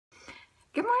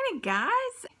Good morning,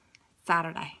 guys.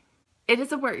 Saturday. It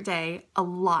is a work day, a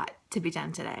lot to be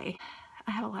done today.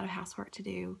 I have a lot of housework to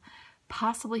do,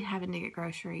 possibly having to get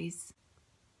groceries.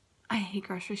 I hate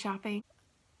grocery shopping.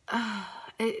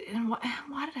 And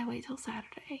why did I wait till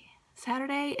Saturday?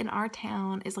 Saturday in our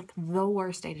town is like the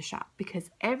worst day to shop because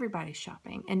everybody's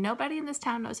shopping and nobody in this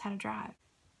town knows how to drive.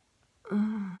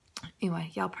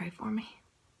 Anyway, y'all pray for me.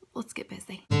 Let's get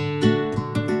busy.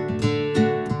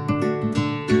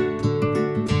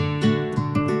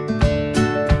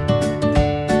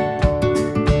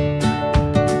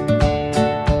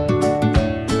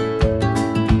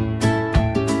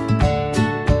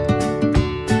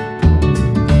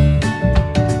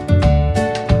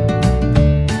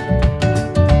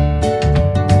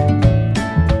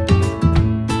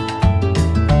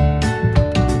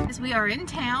 In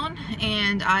town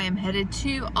and I am headed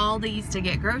to Aldi's to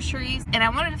get groceries, and I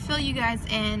wanted to fill you guys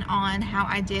in on how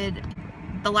I did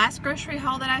the last grocery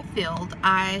haul that I filled.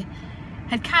 I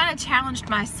had kind of challenged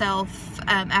myself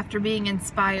after being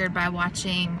inspired by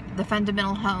watching the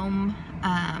Fundamental Home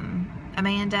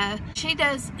Amanda. She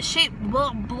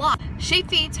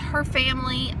feeds her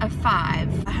family of 5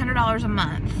 $100 a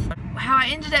month. How I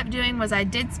ended up doing was I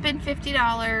did spend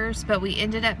 $50, but we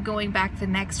ended up going back the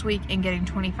next week and getting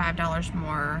 $25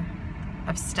 more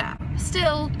of stuff.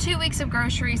 Still, 2 weeks of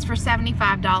groceries for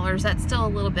 $75. That's still a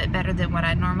little bit better than what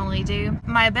I normally do.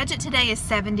 My budget today is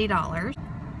 $70.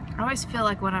 I always feel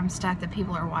like when I'm stuck that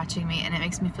people are watching me and it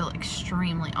makes me feel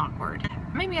extremely awkward.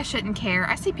 Maybe I shouldn't care.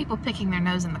 I see people picking their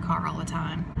nose in the car all the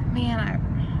time.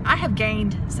 Man, I have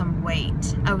gained some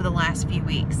weight over the last few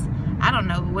weeks. I don't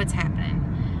know what's happening,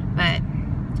 but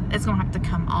it's gonna have to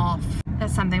come off.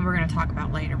 That's something we're gonna talk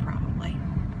about later probably.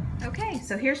 Okay,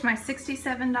 so here's my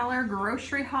 $67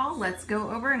 grocery haul. Let's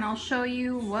go over and I'll show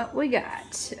you what we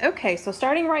got. Okay, so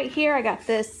starting right here, I got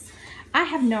this, I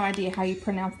have no idea how you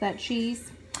pronounce that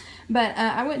cheese, but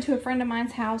I went to a friend of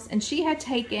mine's house and she had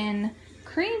taken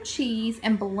cream cheese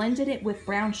and blended it with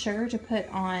brown sugar to put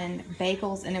on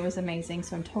bagels, and it was amazing,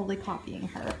 so I'm totally copying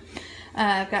her.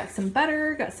 Got some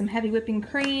butter, got some heavy whipping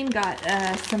cream, got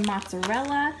some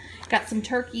mozzarella, got some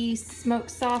turkey smoked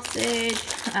sausage,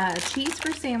 cheese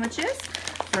for sandwiches,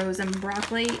 frozen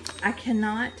broccoli. I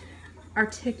cannot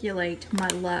articulate my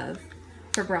love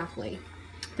for broccoli.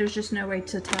 There's just no way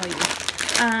to tell you.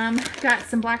 Got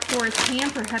some Black Forest ham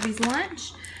for hubby's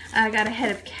lunch. I got a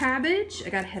head of cabbage, I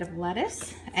got a head of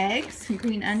lettuce, eggs, some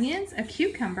green onions, a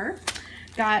cucumber.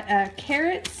 Got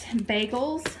carrots,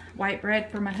 bagels, white bread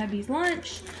for my hubby's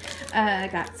lunch.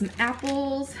 Got some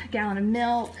apples, a gallon of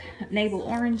milk, navel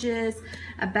oranges,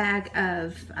 a bag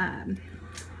of,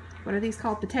 what are these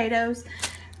called? Potatoes.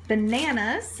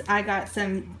 Bananas. I got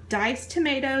some diced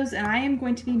tomatoes, and I am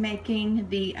going to be making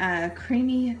the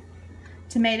creamy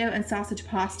tomato and sausage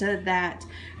pasta that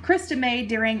Krista made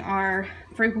during our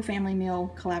Frugal Family Meal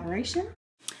collaboration.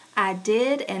 I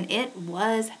did, and it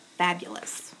was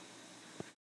fabulous.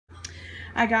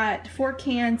 I got 4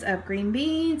 cans of green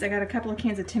beans. I got a couple of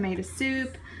cans of tomato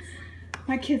soup.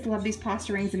 My kids love these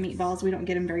pasta rings and meatballs. We don't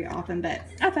get them very often, but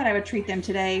I thought I would treat them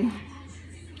today.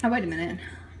 Oh, wait a minute.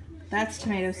 That's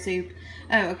tomato soup.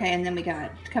 Oh, okay, and then we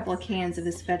got a couple of cans of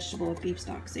this vegetable beef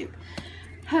stock soup.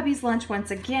 Hubby's lunch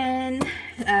once again.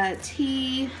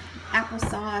 Tea,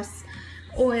 applesauce,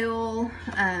 oil.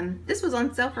 This was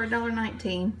on sale for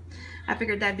 $1.19. I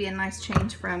figured that'd be a nice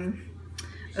change from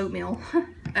oatmeal.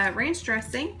 Ranch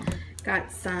dressing, got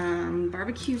some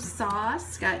barbecue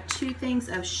sauce, got 2 things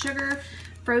of sugar,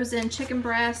 frozen chicken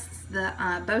breasts, the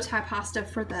bow tie pasta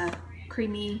for the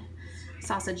creamy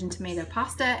sausage and tomato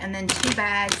pasta, and then 2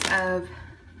 bags of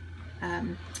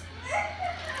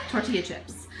tortilla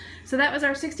chips. So that was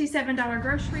our $67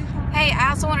 grocery haul. Hey, I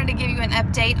also wanted to give you an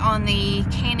update on the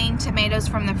canning tomatoes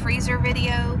from the freezer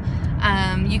video.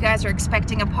 You guys are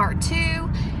expecting a part 2.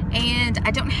 And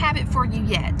I don't have it for you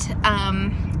yet.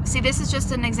 See, this is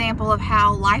just an example of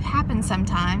how life happens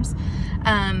sometimes.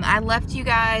 I left you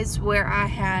guys where I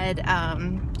had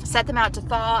set them out to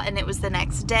thaw, and it was the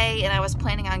next day, and I was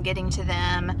planning on getting to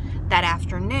them that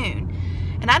afternoon.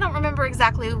 And I don't remember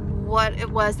exactly what it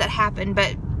was that happened,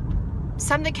 but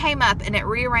something came up and it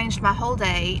rearranged my whole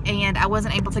day, and I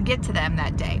wasn't able to get to them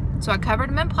that day. So I covered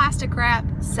them in plastic wrap,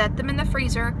 set them in the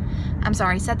freezer,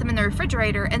 set them in the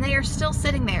refrigerator, and they are still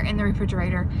sitting there in the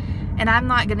refrigerator, and I'm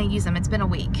not gonna use them. It's been a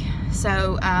week.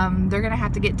 So they're gonna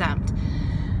have to get dumped.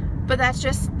 But that's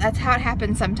how it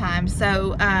happens sometimes.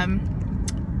 So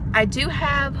I do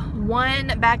have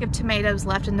 1 bag of tomatoes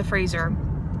left in the freezer.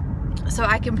 So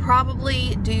I can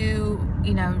probably do,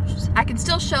 I can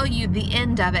still show you the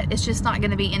end of it. It's just not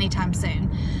going to be anytime soon.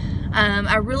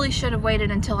 I really should have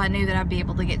waited until I knew that I'd be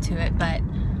able to get to it, but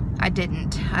I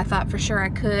didn't. I thought for sure I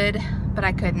could, but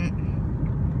I couldn't.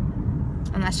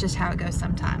 And that's just how it goes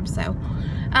sometimes. So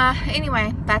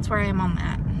anyway, that's where I am on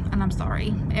that. And I'm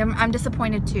sorry. I'm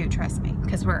disappointed too, trust me,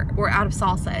 because we're out of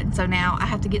salsa, and so now I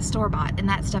have to get store-bought, and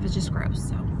that stuff is just gross.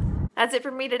 So that's it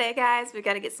for me today, guys. We've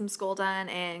got to get some school done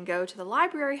and go to the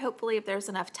library, hopefully, if there's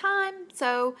enough time.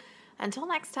 So until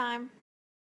next time.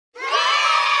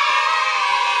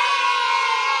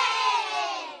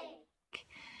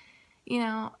 You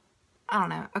know, I don't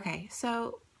know. Okay,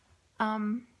 so,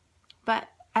 but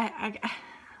I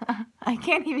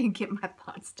can't even get my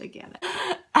thoughts together.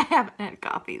 I haven't had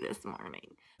coffee this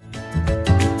morning.